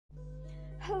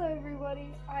Hello everybody,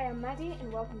 I am Maddie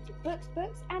and welcome to Books,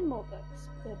 Books and More Books,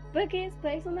 the bookiest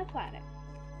place on the planet.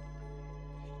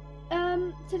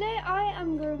 Today I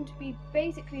am going to be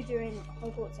basically doing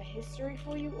Hogwarts a history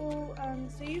for you all,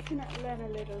 so you can learn a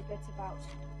little bit about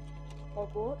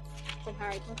Hogwarts from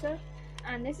Harry Potter,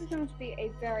 and this is going to be a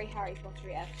very Harry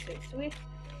Potter episode, so if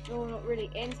you're not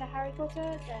really into Harry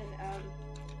Potter, then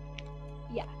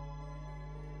yeah.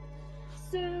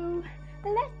 So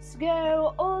let's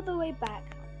go all the way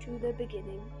back to the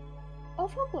beginning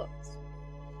of Hogwarts.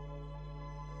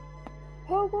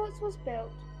 Hogwarts was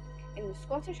built in the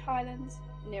Scottish Highlands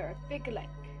near a big lake.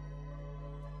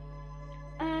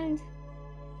 And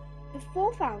the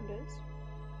four founders,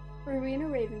 Rowena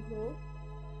Ravenclaw,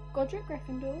 Godric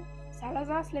Gryffindor,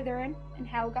 Salazar Slytherin, and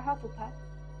Helga Hufflepuff,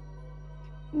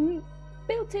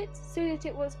 built it so that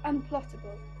it was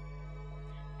unplottable,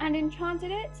 and enchanted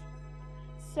it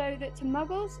so that to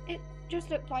Muggles it just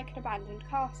looked like an abandoned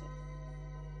castle.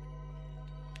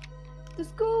 The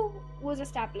school was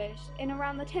established in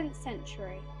around the 10th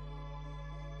century,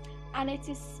 and it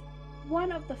is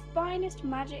one of the finest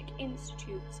magic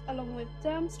institutes along with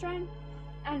Durmstrang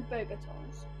and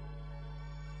Beauxbatons.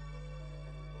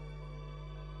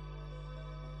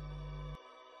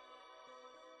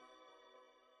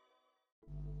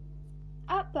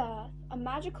 At birth, a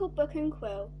magical book and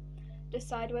quill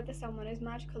decide whether someone is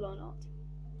magical or not.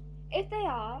 If they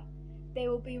are, they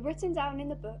will be written down in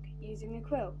the book using a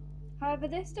quill. However,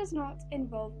 this does not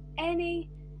involve any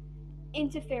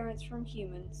interference from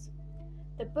humans.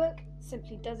 The book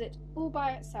simply does it all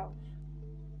by itself.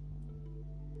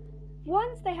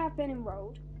 Once they have been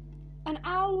enrolled, an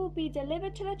owl will be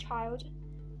delivered to the child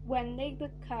when they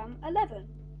become 11.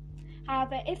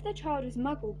 However, if the child is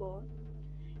Muggle-born,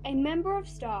 a member of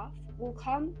staff will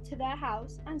come to their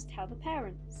house and tell the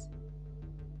parents.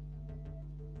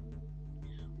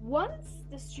 Once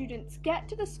the students get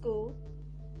to the school,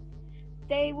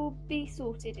 they will be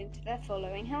sorted into their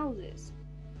following houses: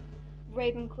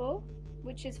 Ravenclaw,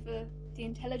 which is for the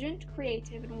intelligent,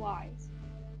 creative and wise;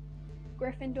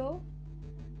 Gryffindor,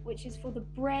 which is for the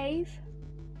brave;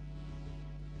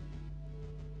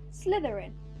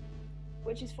 Slytherin,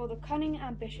 which is for the cunning,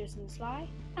 ambitious and sly;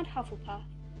 and Hufflepuff,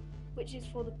 which is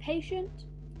for the patient,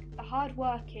 the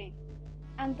hard-working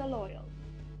and the loyal.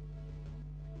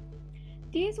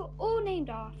 These were all named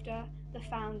after the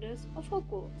founders of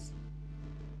Hogwarts.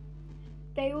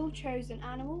 They all chose an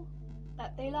animal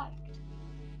that they liked.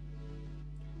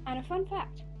 And a fun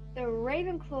fact, the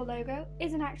Ravenclaw logo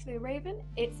isn't actually a raven,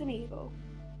 it's an eagle.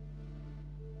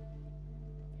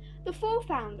 The four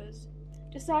founders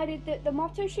decided that the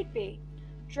motto should be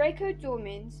Draco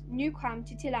Dormens Nunquam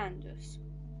Titilandus,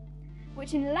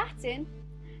 which in Latin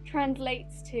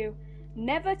translates to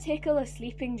never tickle a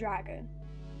sleeping dragon.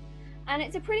 And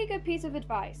it's a pretty good piece of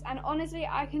advice, and honestly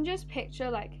I can just picture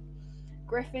like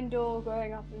Gryffindor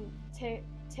going up and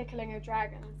tickling a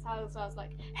dragon, and Salazar's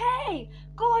like, "Hey,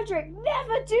 Godric,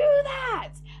 never do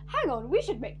that! Hang on, we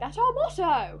should make that our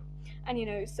motto!"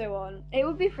 And so on. It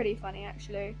would be pretty funny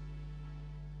actually.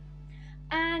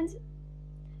 And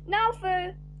now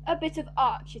for a bit of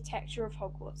architecture of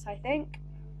Hogwarts, I think.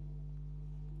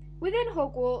 Within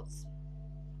Hogwarts,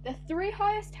 the three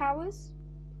highest towers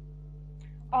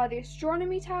are the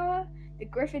Astronomy Tower, the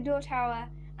Gryffindor Tower,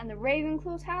 and the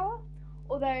Ravenclaw Tower,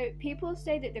 although people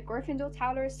say that the Gryffindor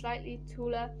Tower is slightly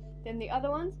taller than the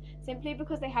other ones, simply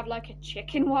because they have like a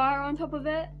chicken wire on top of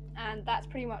it, and that's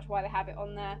pretty much why they have it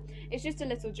on there. It's just a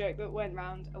little joke that went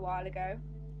round a while ago.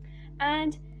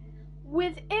 And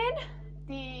within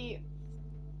the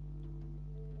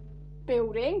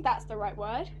building, that's the right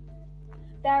word,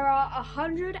 there are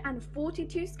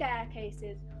 142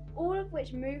 staircases, all of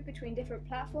which move between different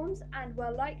platforms and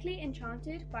were likely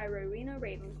enchanted by Rowena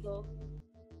Ravenclaw.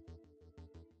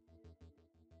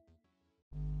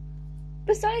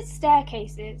 Besides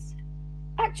staircases,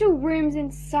 actual rooms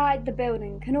inside the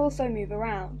building can also move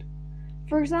around.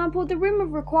 For example, the Room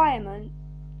of Requirement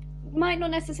might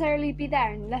not necessarily be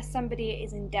there unless somebody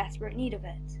is in desperate need of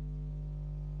it.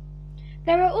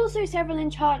 There are also several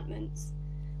enchantments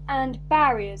and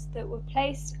barriers that were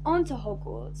placed onto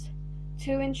Hogwarts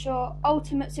to ensure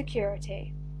ultimate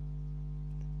security.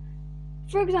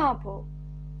 For example,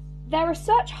 there are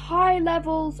such high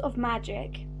levels of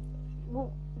magic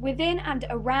within and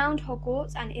around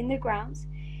Hogwarts and in the grounds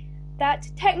that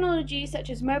technology such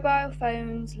as mobile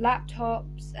phones,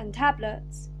 laptops and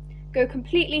tablets go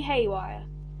completely haywire.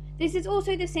 This is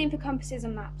also the same for compasses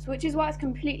and maps, which is why it's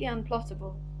completely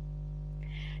unplottable.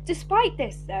 Despite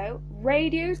this though,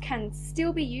 radios can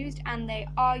still be used, and they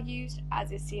are used,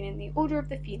 as is seen in the Order of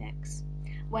the Phoenix,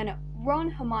 when Ron,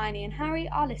 Hermione and Harry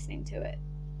are listening to it.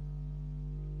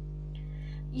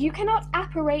 You cannot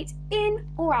apparate in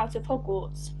or out of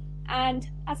Hogwarts. And,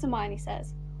 as Hermione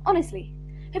says, honestly,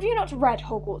 have you not read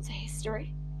Hogwarts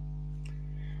history?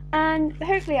 And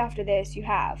hopefully after this you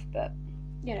have, but,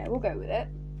 we'll go with it.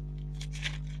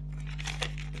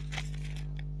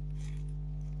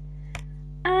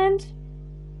 And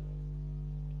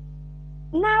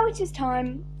now it is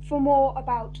time for more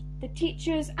about the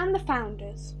teachers and the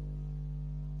founders.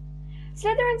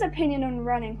 Slytherin's opinion on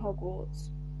running Hogwarts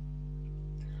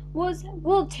was,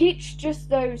 we'll teach just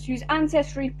those whose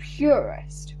ancestry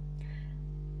purest.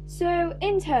 So,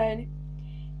 in turn,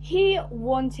 he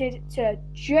wanted to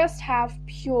just have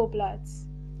purebloods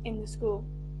in the school.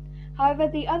 However,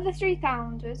 the other three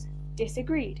founders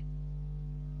disagreed.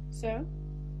 So,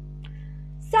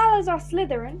 Salazar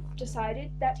Slytherin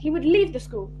decided that he would leave the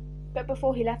school, but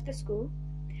before he left the school,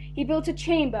 he built a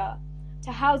chamber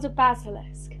to house a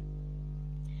basilisk.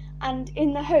 And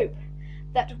in the hope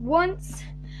that once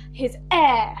his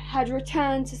heir had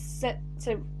returned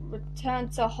to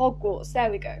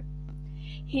Hogwarts,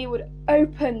 he would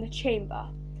open the chamber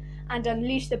and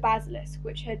unleash the basilisk,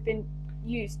 which had been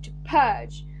used to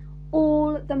purge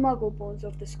all the Muggleborns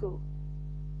of the school.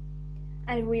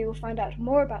 And we will find out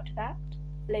more about that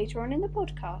later on in the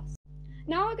podcast.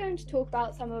 Now we're going to talk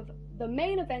about some of the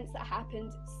main events that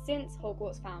happened since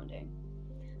Hogwarts' founding.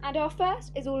 And our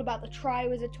first is all about the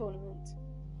Triwizard Tournament.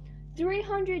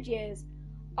 300 years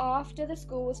after the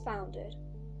school was founded,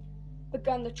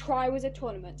 begun the Triwizard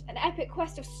Tournament, an epic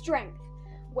quest of strength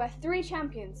where three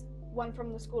champions, one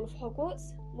from the school of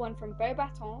Hogwarts, one from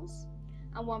Beauxbatons,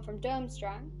 and one from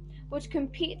Durmstrang, would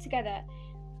compete together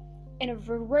in a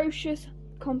ferocious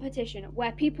competition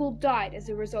where people died as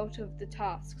a result of the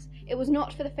tasks. It was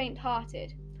not for the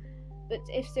faint-hearted, but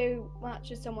if so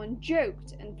much as someone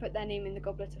joked and put their name in the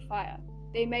goblet of fire,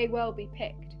 they may well be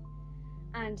picked,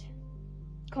 and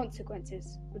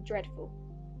consequences were dreadful.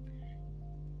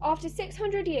 After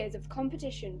 600 years of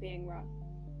competition being run,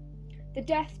 the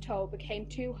death toll became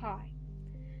too high,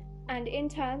 and in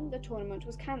turn the tournament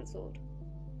was cancelled.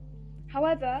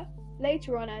 However,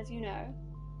 later on, as you know,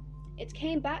 it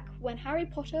came back when Harry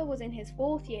Potter was in his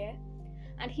 4th year,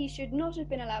 and he should not have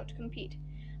been allowed to compete,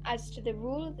 as to the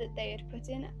rule that they had put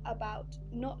in about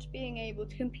not being able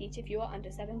to compete if you are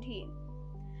under 17.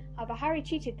 However, Harry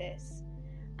cheated this,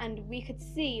 and we could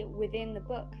see within the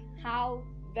book how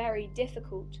very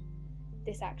difficult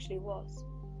this actually was.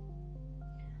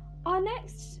 Our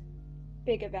next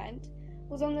big event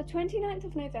was on the 29th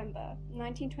of November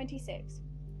 1926.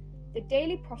 The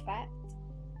Daily Prophet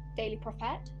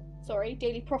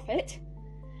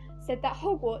said that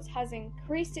Hogwarts has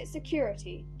increased its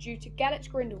security due to Gellert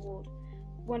Grindelwald,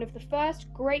 one of the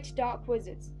first great dark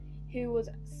wizards who was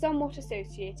somewhat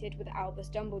associated with Albus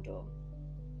Dumbledore.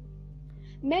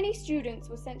 Many students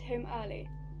were sent home early,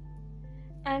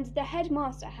 and the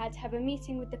headmaster had to have a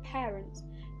meeting with the parents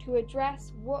to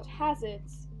address what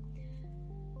hazards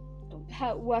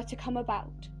were to come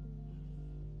about.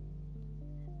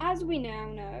 As we now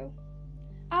know,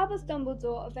 Albus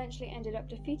Dumbledore eventually ended up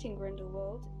defeating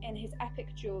Grindelwald in his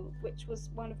epic duel, which was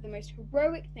one of the most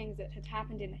heroic things that had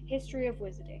happened in the history of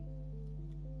wizarding.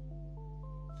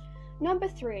 Number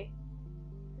 3.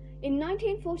 In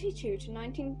 1942 to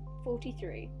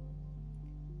 1943,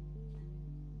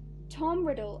 Tom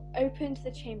Riddle opened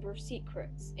the Chamber of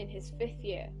Secrets in his 5th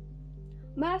year.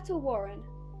 Myrtle Warren,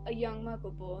 a young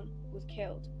Muggleborn, was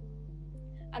killed,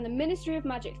 and the Ministry of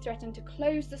Magic threatened to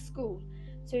close the school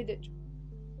so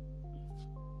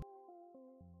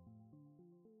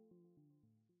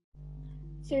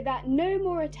that no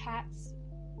more attacks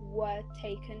were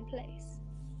taken place.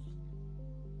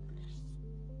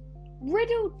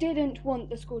 Riddle didn't want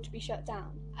the school to be shut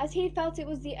down, as he felt it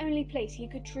was the only place he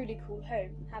could truly call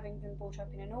home, having been brought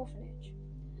up in an orphanage.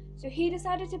 So he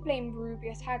decided to blame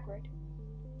Rubeus Hagrid.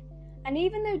 And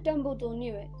even though Dumbledore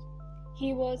knew it,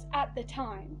 he was, at the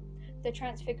time, the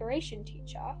Transfiguration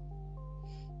teacher.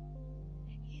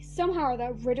 Somehow or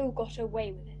other, Riddle got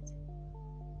away with it.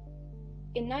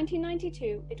 In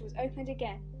 1992, it was opened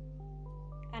again,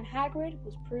 and Hagrid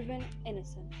was proven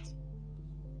innocent.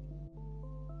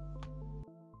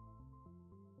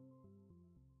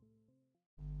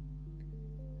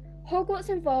 Hogwarts'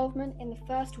 involvement in the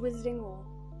First Wizarding War.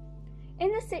 In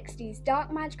the 60s,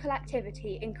 dark magical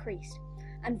activity increased,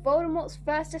 and Voldemort's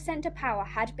first ascent to power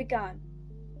had begun.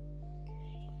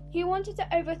 He wanted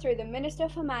to overthrow the Minister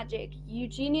for Magic,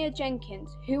 Eugenia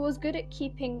Jenkins, who was good at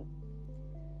keeping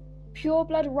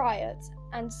pureblood riots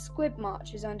and squib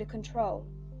marches under control.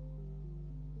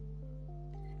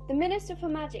 The Minister for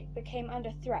Magic became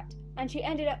under threat, and she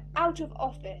ended up out of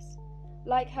office,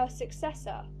 like her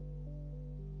successor.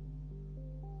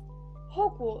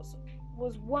 Hogwarts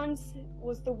was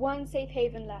the one safe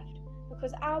haven left,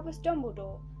 because Albus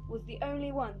Dumbledore was the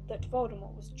only one that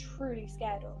Voldemort was truly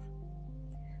scared of.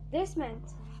 This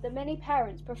meant that many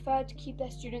parents preferred to keep their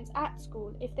students at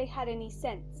school if they had any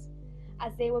sense,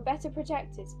 as they were better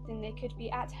protected than they could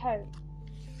be at home.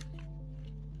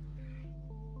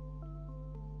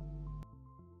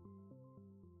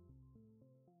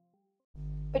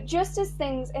 But just as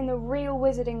things in the real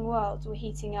wizarding world were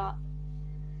heating up,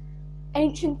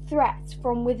 ancient threats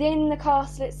from within the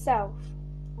castle itself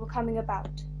were coming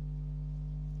about.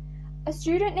 A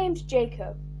student named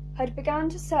Jacob had begun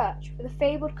to search for the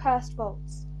fabled cursed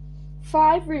vaults,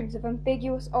 5 rooms of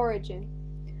ambiguous origin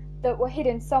that were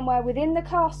hidden somewhere within the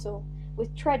castle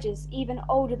with treasures even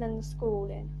older than the school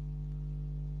inn.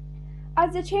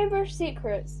 As the Chamber of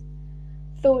Secrets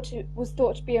was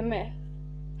thought to be a myth,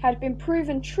 had been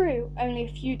proven true only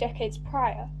a few decades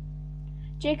prior,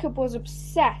 Jacob was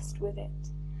obsessed with it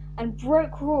and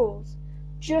broke rules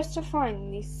just to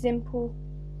find these simple,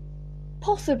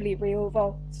 possibly real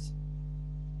vaults.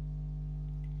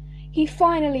 He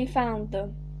finally found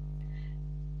them.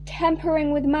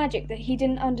 Tampering with magic that he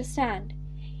didn't understand,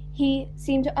 he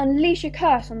seemed to unleash a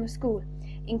curse on the school,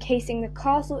 encasing the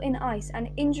castle in ice and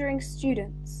injuring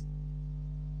students.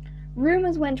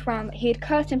 Rumours went round that he had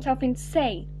cursed himself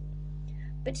insane,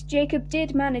 but Jacob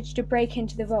did manage to break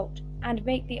into the vault and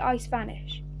make the ice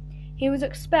vanish. He was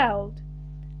expelled,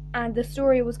 and the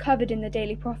story was covered in the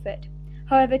Daily Prophet.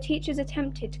 However, teachers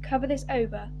attempted to cover this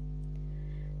over,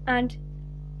 and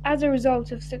as a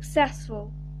result of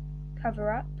successful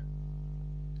cover-up,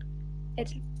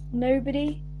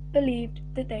 nobody believed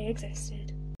that they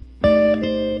existed.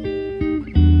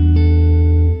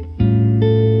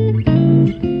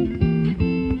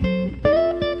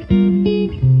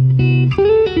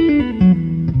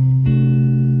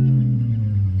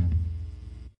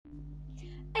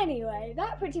 Anyway,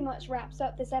 that pretty much wraps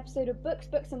up this episode of Books,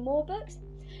 Books and More Books.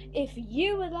 If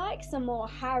you would like some more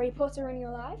Harry Potter in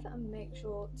your life, make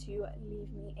sure to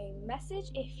leave me a message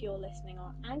if you're listening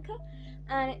on Anchor,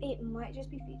 and it might just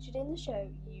be featured in the show,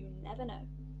 you never know.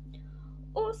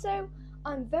 Also,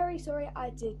 I'm very sorry I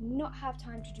did not have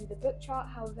time to do the book chart,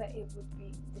 however it would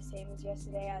be the same as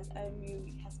yesterday as a new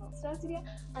week has not started yet,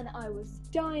 and I was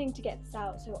dying to get this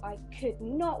out, so I could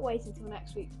not wait until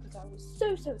next week because I was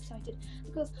so excited,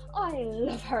 because I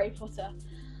love Harry Potter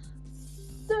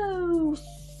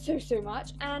so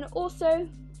much. And also,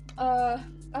 I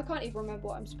can't even remember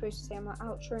what I'm supposed to say on my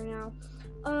outro now.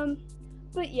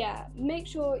 But yeah, make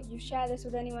sure you share this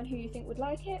with anyone who you think would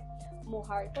like it. More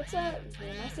Harry Potter, leave me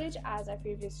a message, as I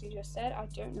previously just said. I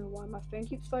don't know why my phone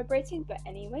keeps vibrating, but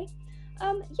anyway.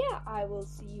 Yeah, I will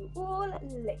see you all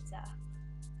later.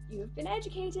 You have been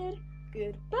educated.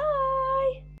 Goodbye.